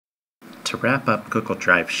to wrap up Google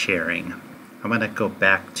Drive sharing, I'm going to go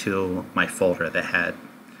back to my folder that had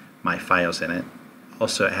my files in it.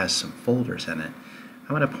 Also, it has some folders in it.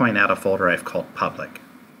 I'm going to point out a folder I've called Public.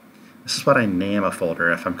 This is what I name a folder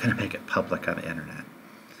if I'm going to make it public on the internet.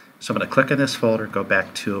 So I'm going to click on this folder, go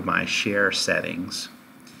back to my share settings,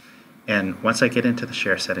 and once I get into the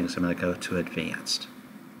share settings, I'm going to go to Advanced.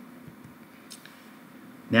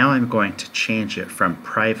 Now I'm going to change it from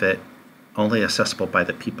private, only accessible by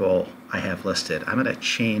the people I have listed. I'm going to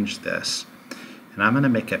change this, and I'm going to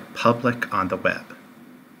make it public on the web.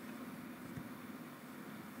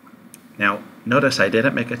 Now, notice I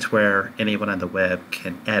didn't make it to where anyone on the web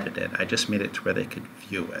can edit it. I just made it to where they could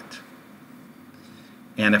view it.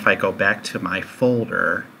 And if I go back to my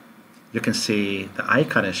folder, you can see the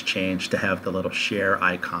icon has changed to have the little share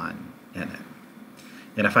icon in it.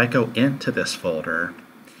 And if I go into this folder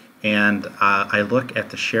and I look at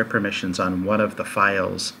the share permissions on one of the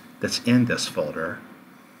files that's in this folder,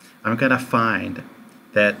 I'm going to find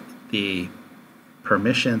that the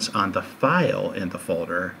permissions on the file in the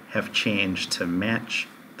folder have changed to match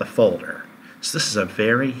the folder. So this is a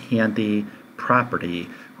very handy property.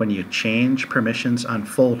 When you change permissions on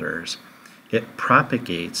folders, it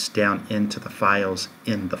propagates down into the files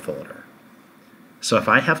in the folder. So if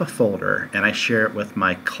I have a folder and I share it with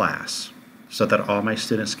my class so that all my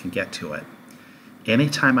students can get to it,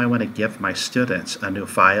 anytime I want to give my students a new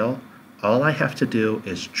file, all I have to do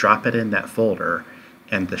is drop it in that folder,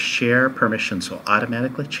 and the share permissions will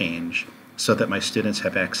automatically change so that my students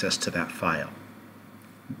have access to that file.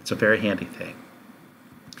 It's a very handy thing.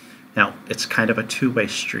 Now, it's kind of a two-way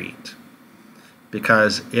street,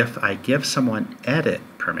 because if I give someone edit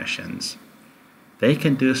permissions, they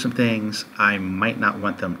can do some things I might not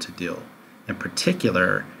want them to do. In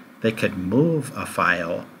particular, they could move a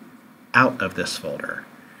file out of this folder.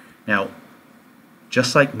 Now,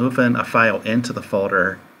 just like moving a file into the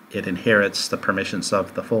folder, it inherits the permissions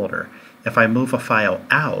of the folder. If I move a file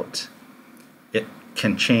out, it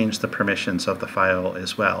can change the permissions of the file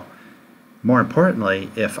as well. More importantly,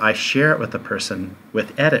 if I share it with a person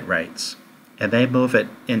with edit rights and they move it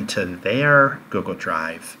into their Google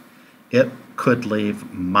Drive, it could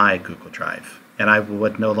leave my Google Drive and I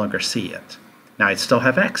would no longer see it. Now, I'd still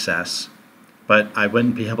have access, but I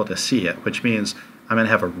wouldn't be able to see it, which means I'm going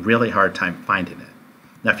to have a really hard time finding it.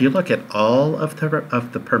 Now, if you look at all of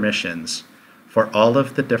the permissions for all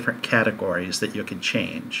of the different categories that you can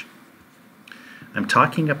change, I'm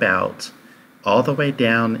talking about all the way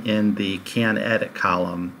down in the Can Edit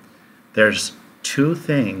column. There's two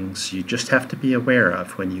things you just have to be aware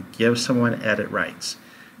of when you give someone edit rights.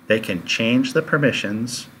 They can change the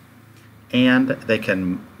permissions and they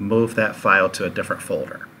can move that file to a different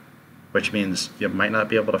folder, which means you might not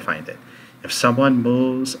be able to find it. If someone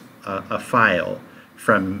moves a file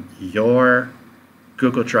from your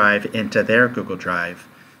Google Drive into their Google Drive,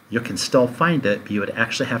 you can still find it, but you would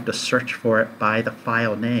actually have to search for it by the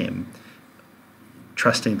file name,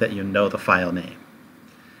 trusting that you know the file name.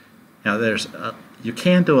 Now, you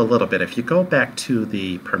can do a little bit. If you go back to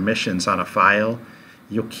the permissions on a file,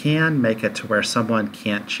 you can make it to where someone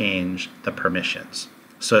can't change the permissions.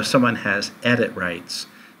 So if someone has edit rights,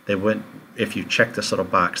 they wouldn't, if you check this little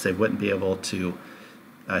box, they wouldn't be able to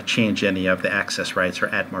change any of the access rights or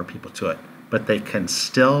add more people to it. But they can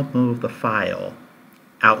still move the file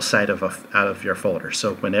outside of out of your folder.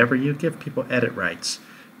 So whenever you give people edit rights,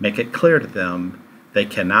 make it clear to them they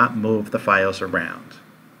cannot move the files around.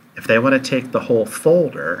 If they want to take the whole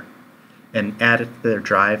folder and add it to their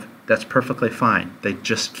drive, that's perfectly fine. They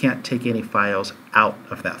just can't take any files out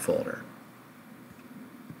of that folder.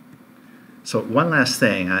 So one last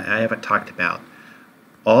thing I haven't talked about.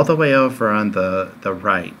 All the way over on the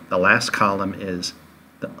right, the last column is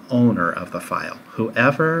the owner of the file.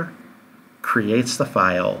 Whoever creates the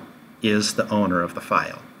file is the owner of the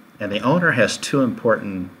file. And the owner has two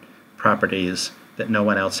important properties that no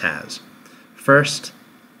one else has. First,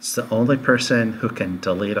 it's the only person who can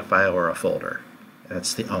delete a file or a folder.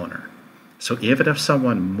 That's the owner. So even if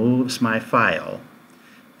someone moves my file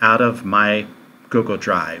out of my Google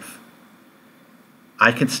Drive,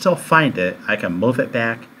 I can still find it. I can move it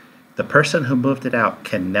back. The person who moved it out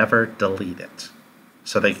can never delete it.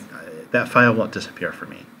 So that file won't disappear for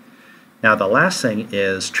me. Now, the last thing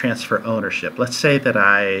is transfer ownership. Let's say that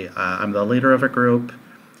I'm the leader of a group,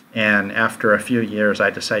 and after a few years I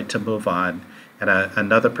decide to move on, and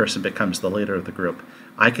another person becomes the leader of the group.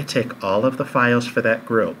 I could take all of the files for that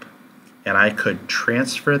group, and I could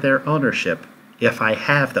transfer their ownership. If I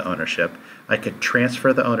have the ownership, I could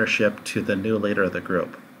transfer the ownership to the new leader of the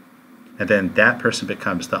group. And then that person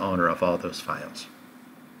becomes the owner of all those files.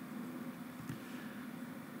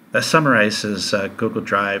 That summarizes Google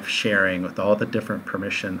Drive sharing with all the different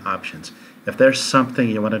permission options. If there's something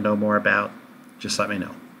you want to know more about, just let me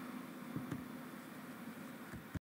know.